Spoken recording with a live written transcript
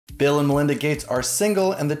Bill and Melinda Gates are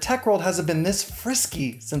single, and the tech world hasn't been this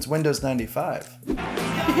frisky since Windows 95.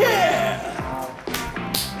 Yeah!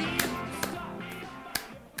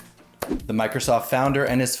 The Microsoft founder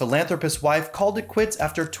and his philanthropist wife called it quits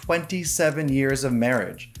after 27 years of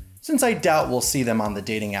marriage. Since I doubt we'll see them on the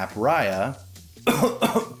dating app Raya,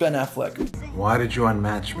 Ben Affleck. Why did you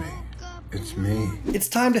unmatch me? It's me. It's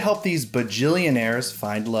time to help these bajillionaires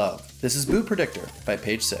find love. This is Boo Predictor by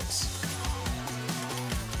Page 6.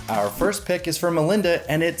 Our first pick is for Melinda,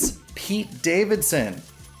 and it's Pete Davidson.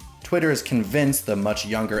 Twitter is convinced the much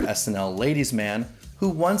younger SNL ladies man, who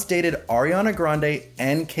once dated Ariana Grande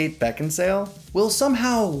and Kate Beckinsale, will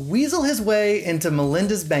somehow weasel his way into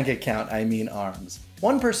Melinda's bank account, arms.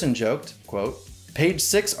 One person joked, quote, Page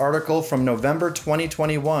 6 article from November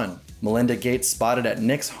 2021. Melinda Gates spotted at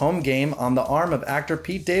Knicks home game on the arm of actor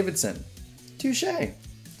Pete Davidson. Touché.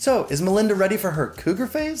 So, is Melinda ready for her cougar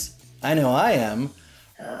phase? I know I am.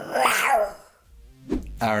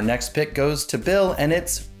 Our next pick goes to Bill, and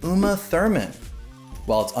it's Uma Thurman.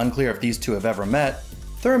 While it's unclear if these two have ever met,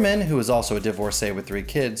 Thurman, who is also a divorcee with 3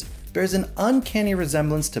 kids, bears an uncanny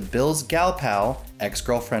resemblance to Bill's gal pal,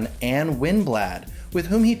 ex-girlfriend Anne Winblad, with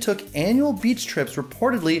whom he took annual beach trips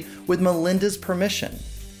reportedly with Melinda's permission.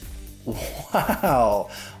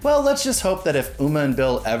 Wow. Well, let's just hope that if Uma and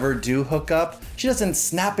Bill ever do hook up, she doesn't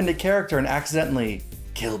snap into character and accidentally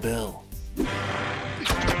kill Bill.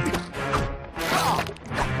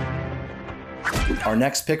 Our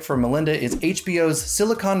next pick for Melinda is HBO's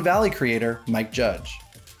Silicon Valley creator, Mike Judge.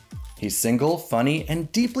 He's single, funny,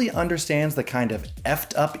 and deeply understands the kind of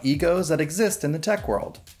effed up egos that exist in the tech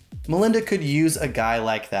world. Melinda could use a guy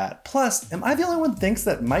like that. Plus, am I the only one who thinks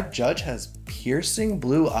that Mike Judge has piercing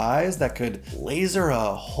blue eyes that could laser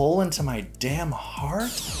a hole into my damn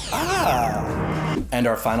heart? Ah! And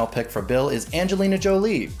our final pick for Bill is Angelina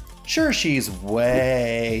Jolie. Sure, she's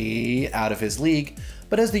way out of his league,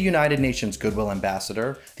 but as the United Nations Goodwill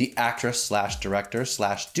Ambassador, the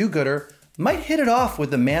actress/director/do-gooder might hit it off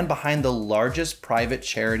with the man behind the largest private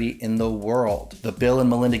charity in the world. The Bill and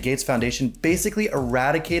Melinda Gates Foundation basically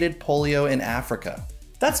eradicated polio in Africa.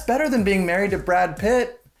 That's better than being married to Brad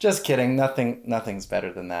Pitt. Just kidding, nothing's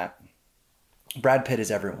better than that. Brad Pitt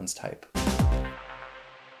is everyone's type.